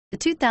The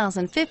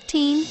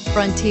 2015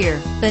 Frontier.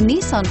 The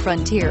Nissan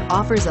Frontier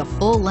offers a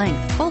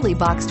full-length, fully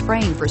boxed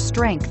frame for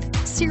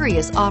strength,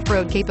 serious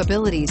off-road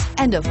capabilities,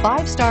 and a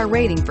 5-star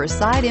rating for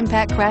side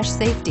impact crash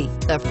safety.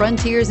 The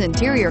Frontier's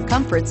interior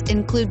comforts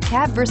include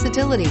cab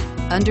versatility,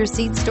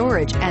 under-seat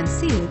storage, and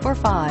seating for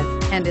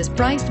 5, and is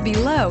priced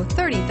below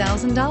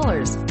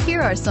 $30,000.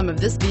 Here are some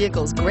of this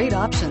vehicle's great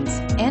options: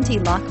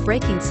 anti-lock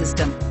braking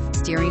system,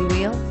 steering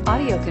wheel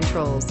audio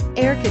controls,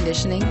 air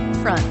conditioning,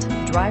 front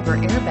driver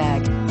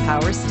airbag,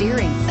 power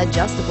steering,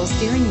 adjustable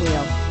steering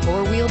wheel,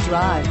 4-wheel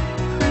drive,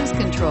 cruise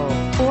control,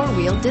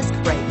 4-wheel disc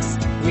brakes,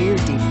 rear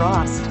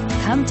defrost.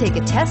 Come take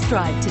a test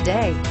drive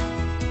today.